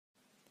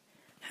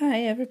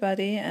Hi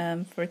everybody,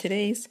 for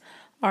today's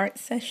art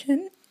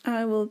session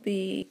I will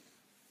be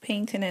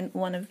painting in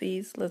one of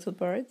these little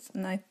birds,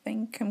 and I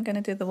think I'm going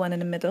to do the one in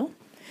the middle.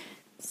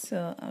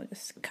 So I'll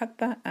just cut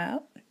that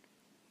out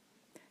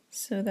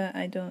so that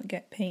I don't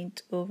get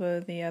paint over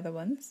the other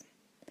ones.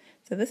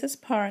 So this is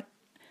part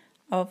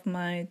of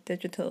my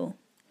digital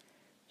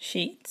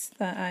sheets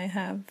that I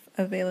have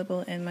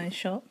available in my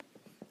shop,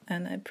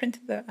 and I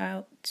printed that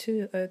out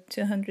to a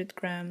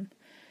 200-gram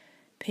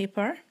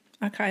paper,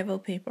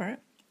 archival paper.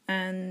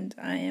 And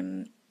I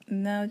am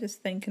now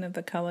just thinking of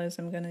the colors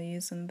I'm going to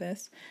use in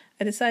this.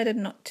 I decided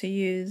not to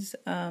use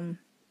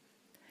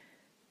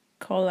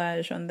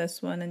collage on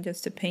this one and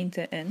just to paint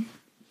it in.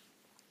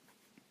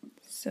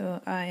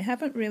 So I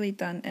haven't really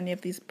done any of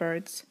these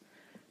birds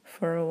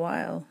for a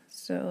while.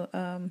 So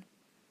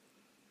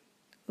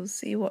we'll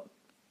see what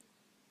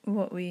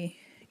we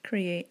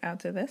create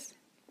out of this.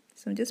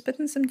 So I'm just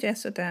putting some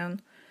gesso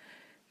down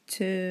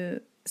to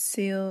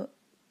seal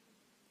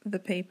the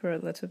paper a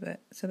little bit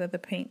so that the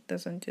paint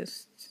doesn't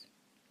just,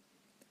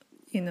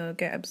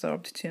 get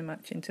absorbed too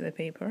much into the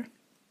paper.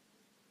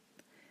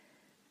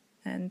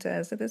 And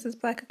so this is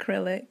black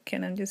acrylic,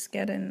 and I'm just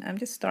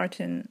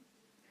starting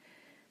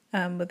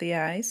with the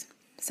eyes.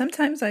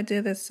 Sometimes I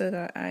do this so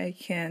that I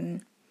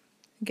can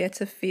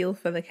get a feel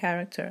for the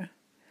character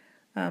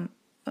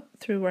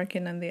through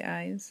working on the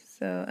eyes.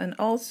 So, and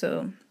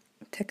also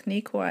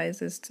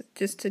technique-wise is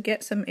just to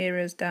get some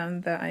areas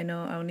down that I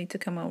know I'll need to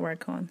come and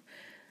work on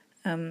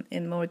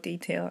in more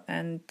detail,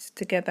 and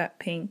to get that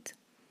paint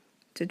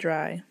to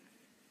dry.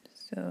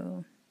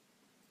 So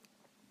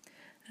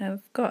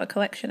I've got a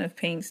collection of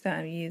paints that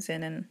I'm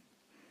using,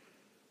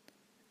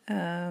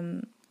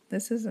 and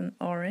this is an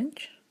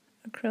orange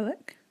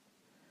acrylic.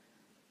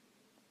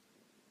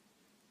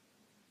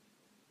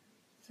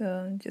 So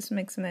I'm just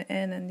mixing it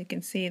in, and you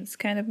can see it's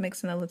kind of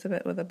mixing a little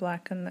bit with the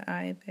black on the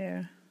eye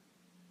there.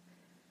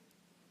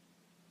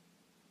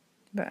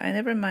 But I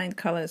never mind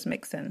colors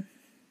mixing,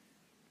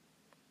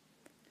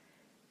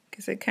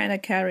 because it kind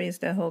of carries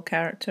the whole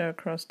character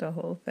across the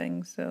whole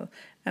thing. So,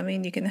 I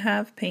mean, you can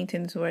have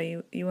paintings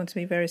where you want to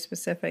be very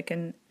specific,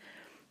 and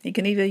you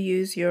can either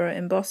use your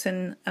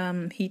embossing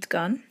heat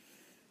gun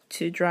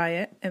to dry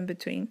it in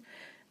between,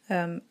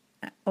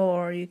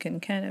 or you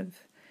can kind of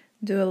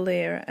do a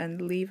layer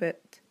and leave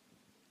it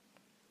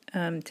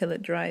till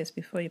it dries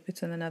before you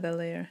put on another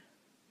layer.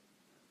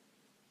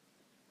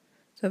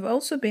 So I've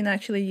also been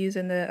actually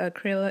using the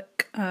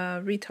acrylic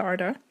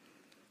retarder,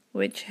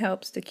 which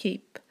helps to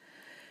keep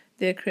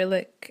the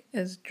acrylic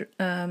as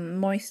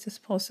moist as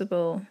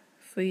possible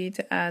for you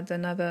to add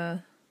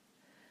another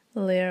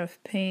layer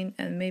of paint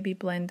and maybe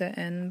blend it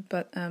in.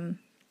 But so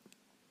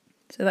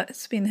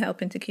that's been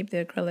helping to keep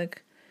the acrylic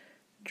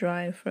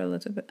dry for a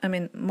little bit,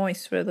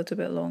 moist for a little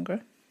bit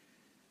longer.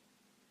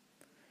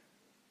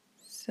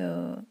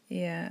 So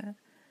yeah,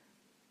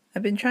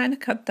 I've been trying to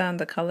cut down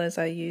the colors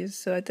I use,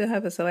 so I do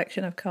have a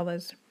selection of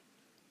colors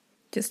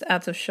just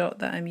out of shot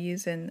that I'm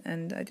using,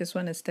 and I just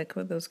want to stick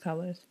with those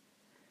colors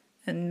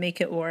and make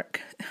it work.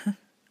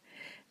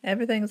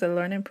 Everything's a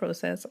learning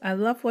process. I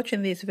love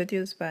watching these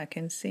videos back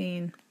and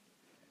seeing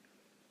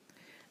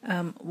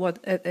what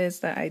it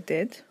is that I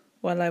did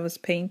while I was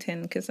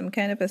painting, because I'm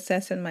kind of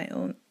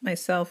assessing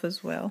myself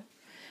as well.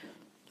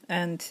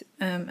 And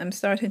I'm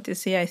starting to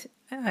see I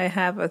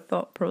have a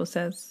thought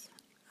process,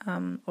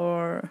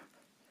 a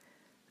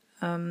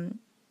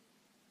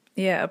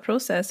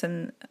process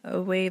and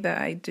a way that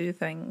I do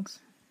things.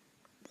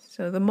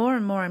 So the more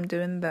and more I'm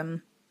doing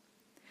them,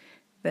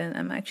 then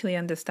I'm actually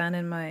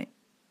understanding my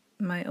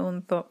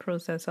own thought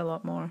process a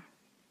lot more,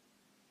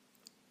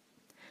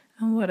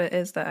 and what it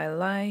is that I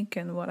like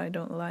and what I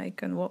don't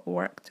like, and what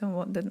worked and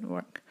what didn't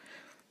work.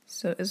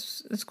 So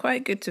it's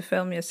quite good to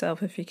film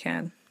yourself if you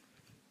can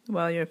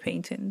while you're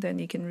painting, then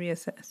you can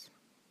reassess.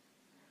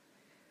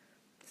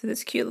 So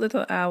this cute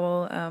little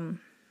owl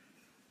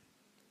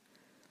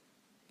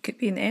could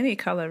be in any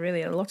color,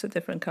 really, a lot of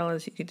different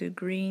colors. You could do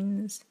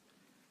greens,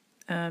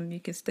 you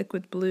could stick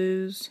with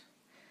blues.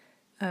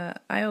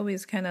 I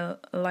always kind of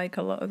like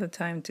a lot of the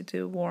time to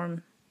do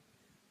warm,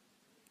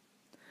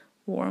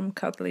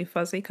 cuddly,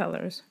 fuzzy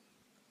colors.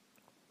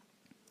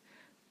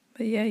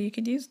 But yeah, you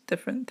could use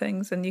different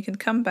things, and you can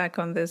come back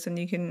on this, and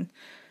you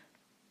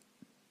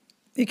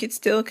could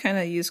still kind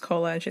of use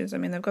collages. I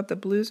mean, I've got the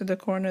blues in the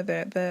corner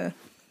there, the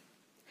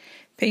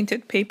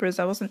painted papers.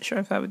 I wasn't sure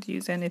if I would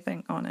use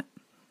anything on it,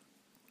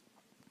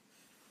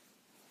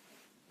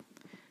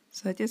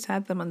 so I just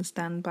had them on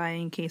standby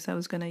in case I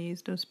was going to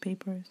use those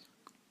papers.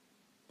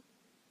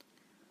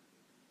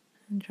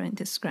 I'm trying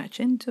to scratch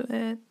into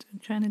it, I'm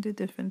trying to do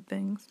different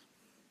things.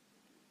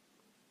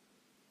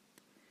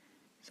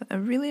 So I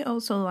really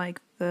also like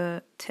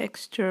the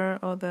texture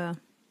or the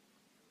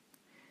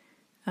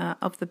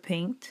of the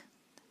paint,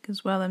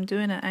 because while I'm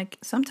doing it, I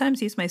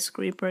sometimes use my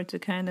scraper to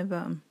kind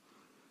of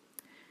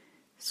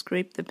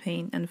scrape the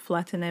paint and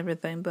flatten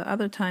everything, but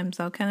other times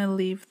I'll kind of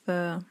leave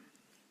the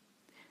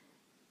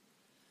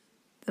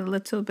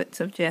little bits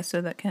of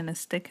gesso that kind of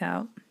stick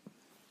out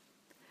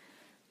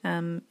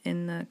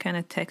in a kind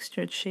of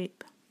textured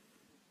shape.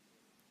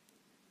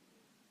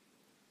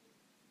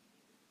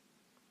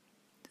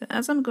 So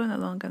as I'm going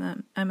along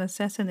and I'm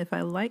assessing if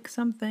I like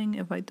something,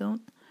 if I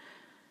don't.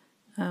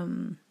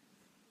 And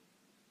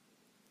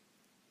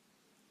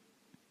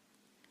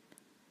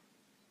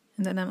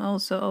then I'm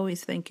also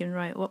always thinking,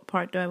 right, what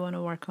part do I want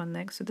to work on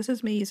next? So this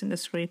is me using the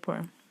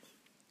scraper.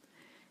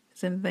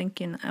 So I'm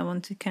thinking I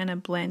want to kind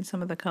of blend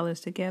some of the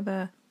colors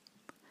together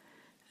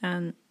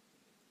and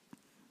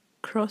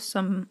cross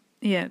some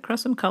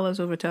colors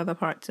over to other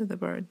parts of the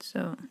bird.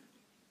 So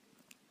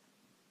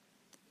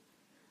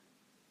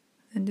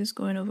I'm just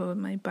going over with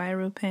my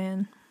biro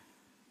pen,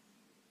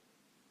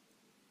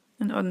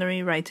 an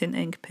ordinary writing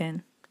ink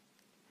pen.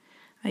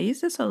 I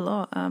use this a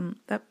lot.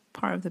 That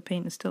part of the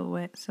paint is still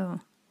wet, so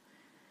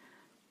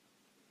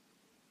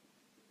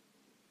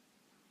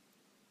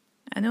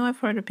I know I've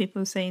heard of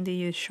people saying they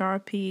use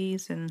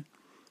Sharpies, and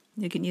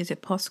you can use a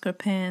Posca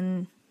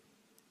pen.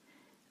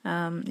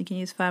 You can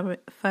use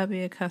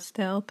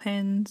Faber-Castell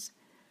pens.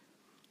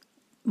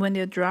 When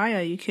they're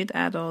drier, you could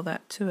add all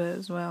that to it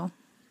as well.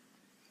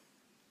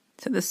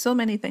 So there's so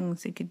many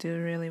things you could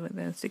do really with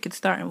this. You could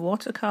start in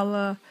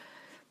watercolor,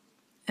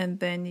 and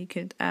then you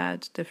could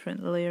add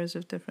different layers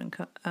of different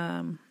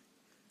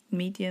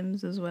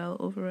mediums as well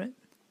over it.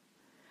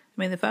 I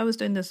mean, if I was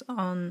doing this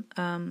on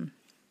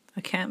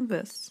a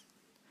canvas,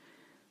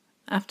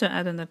 after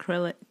adding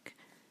acrylic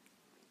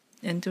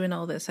and doing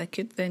all this, I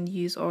could then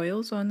use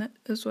oils on it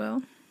as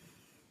well,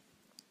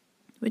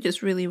 which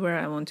is really where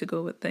I want to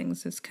go with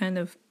things. It's kind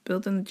of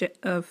building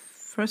a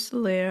first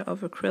layer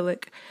of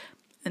acrylic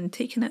and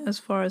taking it as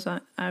far as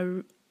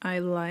I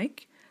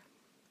like,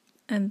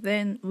 and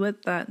then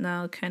with that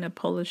now kind of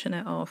polishing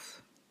it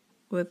off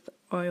with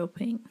oil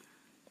paint.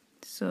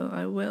 So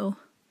I will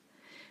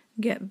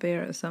get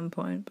there at some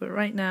point, but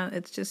right now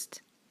it's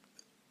just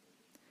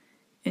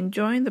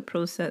enjoying the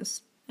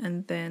process,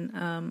 and then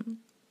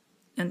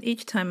and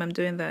each time I'm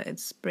doing that,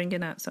 it's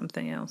bringing out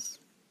something else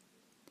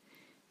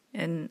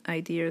and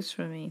ideas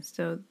for me.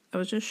 So I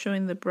was just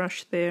showing the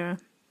brush there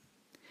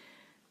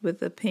with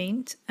the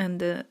paint and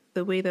the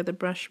way that the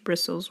brush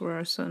bristles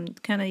were, so I'm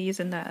kind of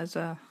using that as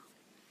a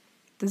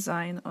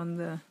design on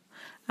the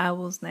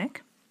owl's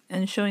neck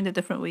and showing the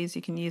different ways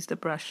you can use the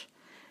brush,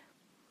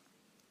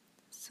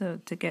 so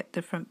to get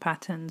different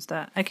patterns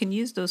that I can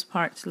use those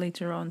parts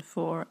later on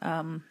for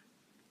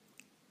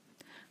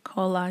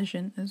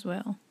collaging as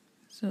well.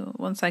 So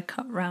once I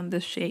cut around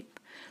this shape,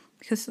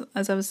 because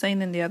as I was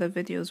saying in the other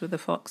videos with the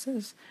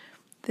foxes,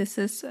 this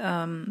is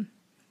kind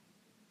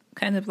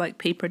of like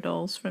paper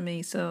dolls for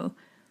me. So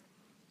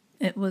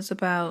it was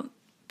about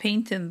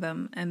painting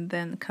them and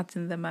then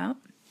cutting them out.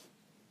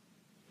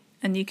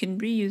 And you can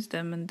reuse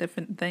them in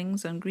different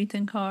things, on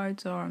greeting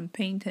cards or on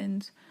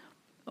paintings,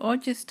 or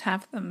just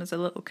have them as a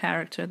little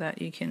character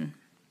that you can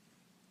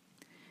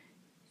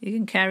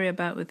carry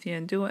about with you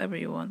and do whatever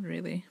you want,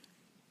 really.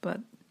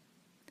 But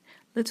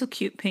little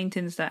cute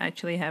paintings that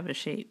actually have a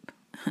shape.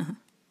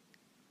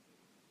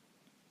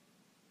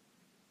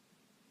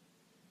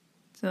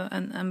 So,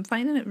 and I'm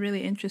finding it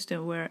really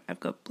interesting where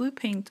I've got blue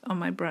paint on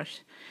my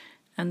brush,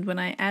 and when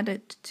I add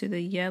it to the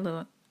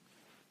yellow,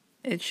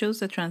 it shows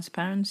the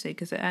transparency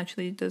because it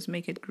actually does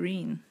make it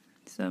green.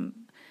 So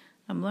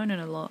I'm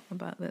learning a lot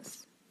about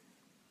this.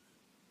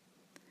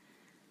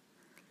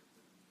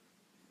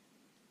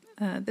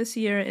 This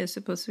year is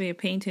supposed to be a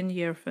painting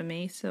year for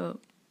me, so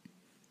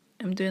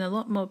I'm doing a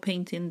lot more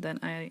painting than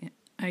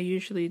I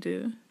usually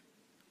do.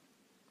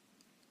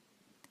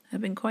 I've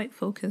been quite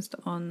focused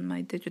on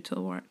my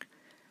digital work,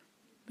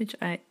 which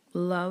I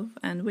love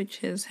and which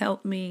has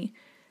helped me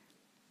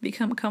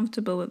become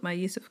comfortable with my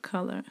use of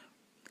color.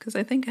 Because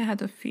I think I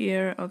had a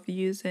fear of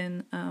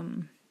using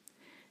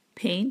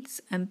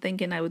paints and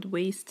thinking I would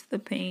waste the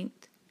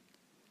paint.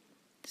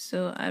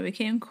 So I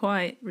became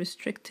quite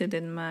restricted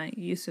in my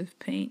use of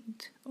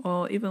paint,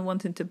 or even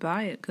wanting to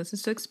buy it because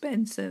it's so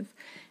expensive.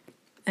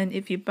 And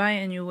if you buy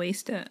it and you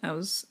waste it, I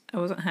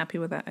wasn't happy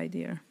with that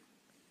idea.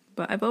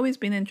 But I've always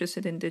been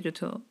interested in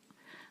digital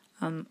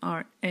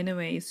art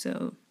anyway,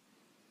 so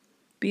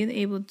being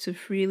able to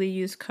freely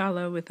use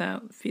color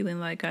without feeling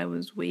like I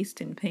was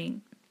wasting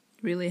paint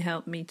really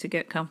helped me to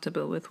get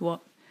comfortable with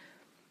what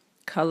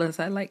colors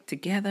I like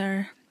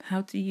together,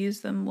 how to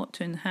use them, what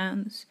to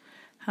enhance,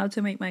 how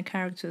to make my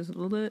characters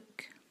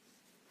look.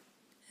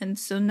 And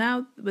so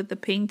now with the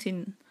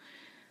painting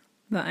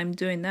that I'm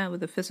doing now with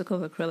the physical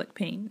acrylic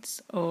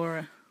paints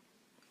or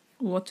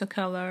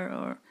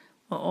watercolor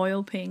or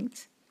oil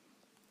paint,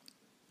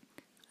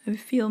 I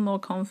feel more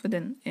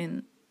confident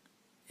in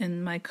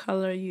my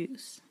color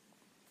use.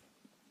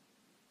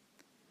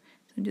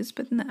 So just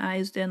putting the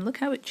eyes down, look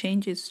how it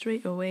changes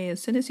straight away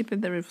as soon as you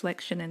put the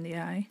reflection in the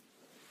eye.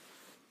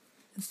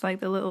 It's like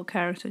the little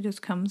character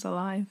just comes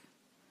alive.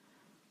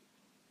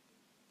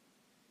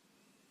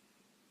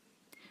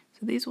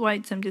 So these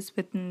whites I'm just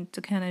putting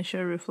to kind of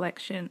show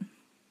reflection.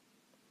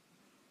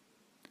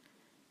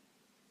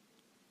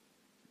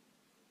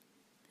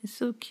 It's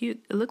so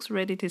cute. It looks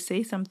ready to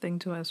say something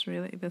to us,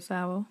 really, this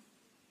owl.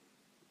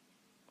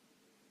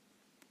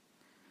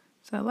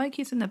 So I like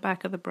using the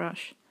back of the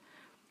brush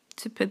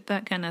to put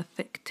that kind of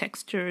thick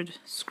textured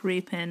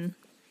scrape in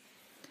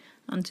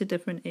onto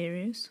different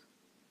areas.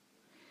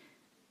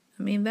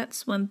 I mean,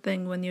 that's one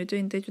thing when you're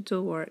doing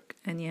digital work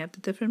and you have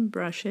the different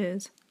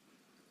brushes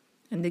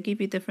and they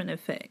give you different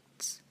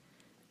effects.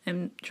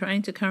 I'm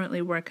trying to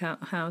currently work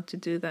out how to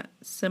do that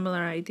similar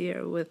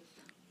idea with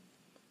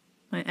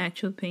my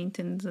actual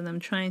paintings, and I'm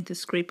trying to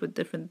scrape with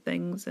different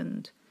things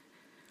and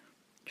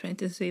trying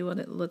to see what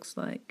it looks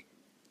like,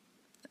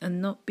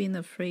 and not being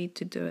afraid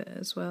to do it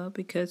as well,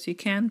 because you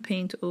can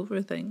paint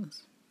over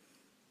things.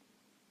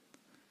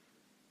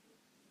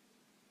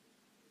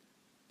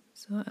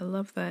 So I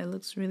love that, it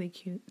looks really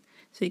cute.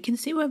 So you can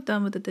see what I've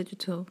done with the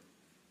digital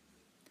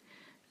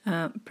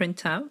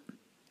printout.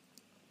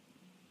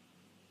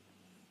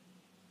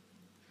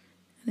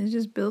 And it's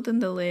just building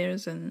the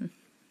layers, and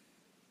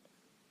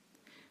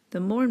the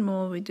more and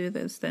more we do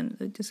this, then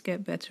we just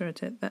get better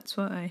at it. That's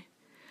what I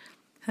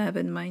have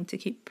in mind, to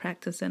keep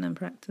practicing and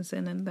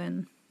practicing, and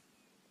then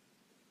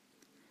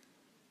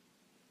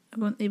I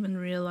won't even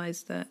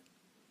realize that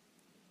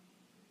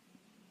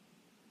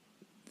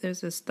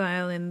there's a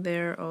style in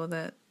there, or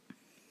that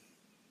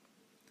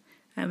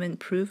I'm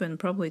improving,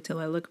 probably till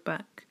I look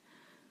back.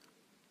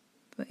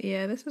 But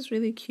yeah, this is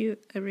really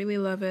cute. I really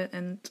love it,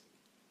 and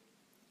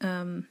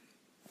it's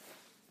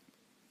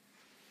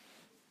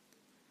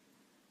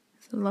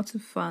a lot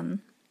of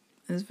fun.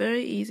 It's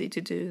very easy to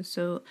do,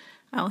 so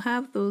I'll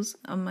have those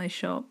on my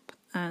shop,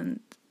 and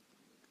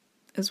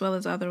as well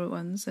as other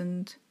ones.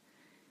 And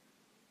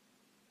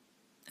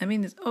I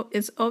mean,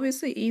 it's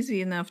obviously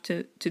easy enough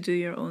to do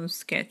your own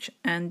sketch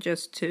and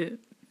just to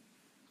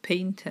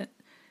paint it.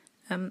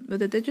 With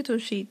the digital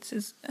sheets,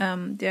 is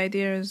the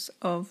idea is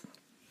of,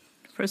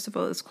 first of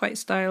all, it's quite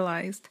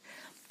stylized,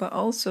 but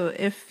also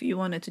if you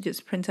wanted to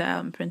just print it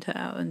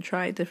out and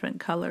try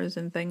different colors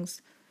and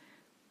things,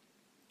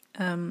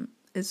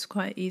 it's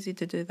quite easy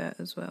to do that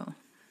as well.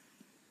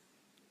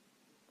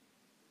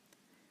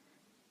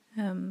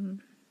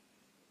 And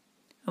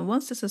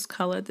once this is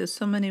colored, there's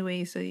so many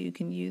ways that you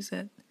can use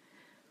it.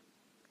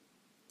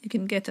 You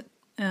can get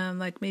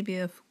like maybe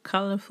a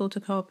color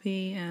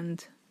photocopy,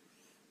 and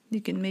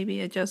you can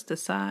maybe adjust the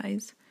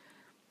size,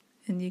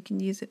 and you can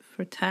use it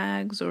for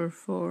tags or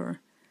for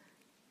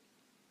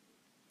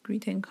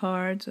greeting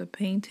cards or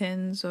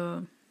paintings,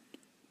 or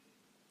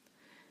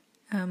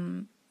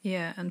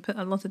yeah, and put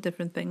a lot of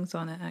different things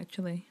on it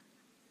actually.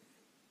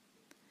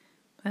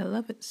 I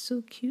love it,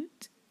 so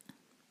cute.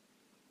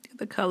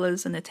 The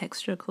colors and the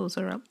texture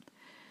closer up.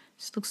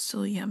 Just looks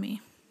so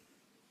yummy.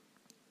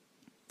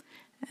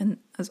 And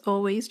as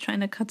always,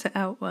 trying to cut it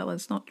out while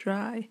it's not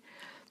dry.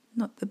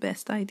 Not the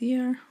best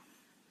idea.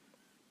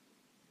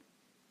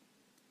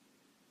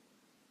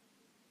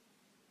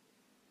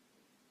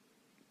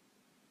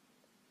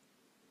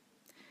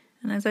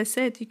 And as I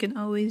said, you can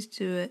always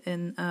do it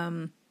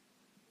in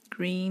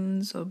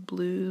greens or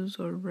blues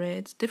or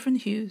reds,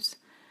 different hues,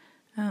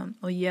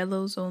 or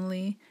yellows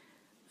only,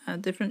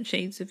 different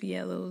shades of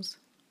yellows.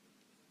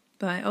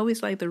 But I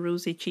always like the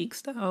rosy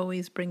cheeks, that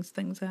always brings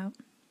things out.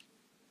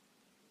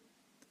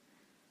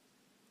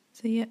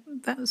 So yeah,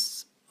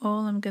 that's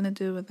all I'm going to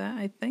do with that,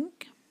 I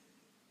think.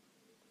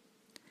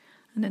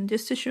 And then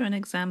just to show an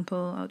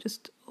example, I'll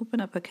just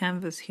open up a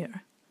canvas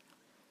here.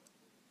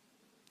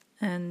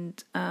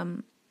 And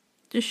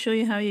just show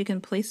you how you can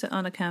place it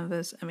on a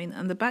canvas. I mean,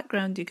 on the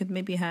background you could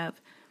maybe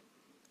have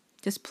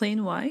just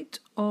plain white,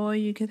 or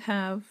you could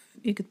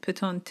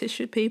put on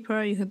tissue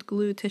paper, you could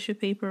glue tissue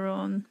paper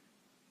on,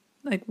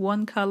 like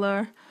one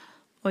color,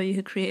 or you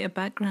could create a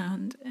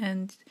background,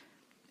 and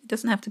it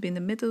doesn't have to be in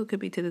the middle, it could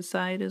be to the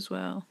side as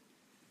well.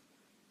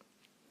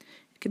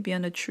 It could be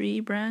on a tree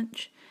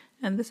branch,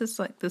 and this is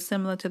like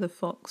similar to the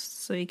fox,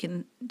 so you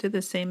can do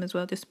the same as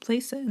well. Just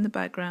place it in the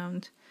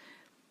background,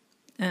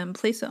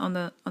 place it on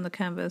the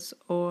canvas,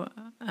 or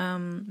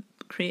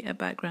create a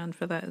background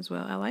for that as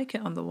well. I like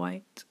it on the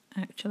white,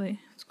 actually.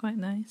 It's quite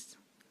nice.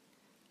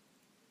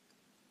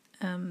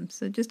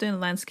 So just doing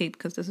landscape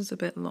because this is a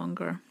bit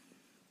longer.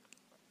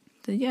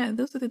 So yeah,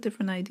 those are the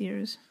different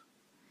ideas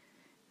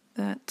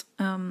that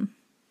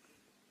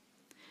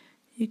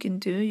you can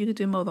do. You could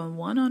do more than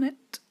one on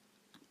it.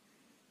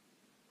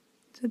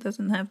 So it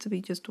doesn't have to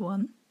be just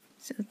one.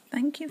 So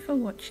thank you for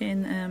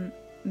watching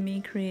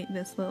me create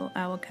this little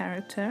owl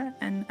character,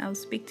 and I'll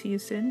speak to you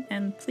soon.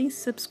 And please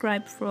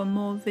subscribe for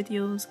more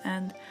videos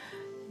and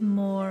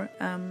more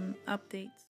updates.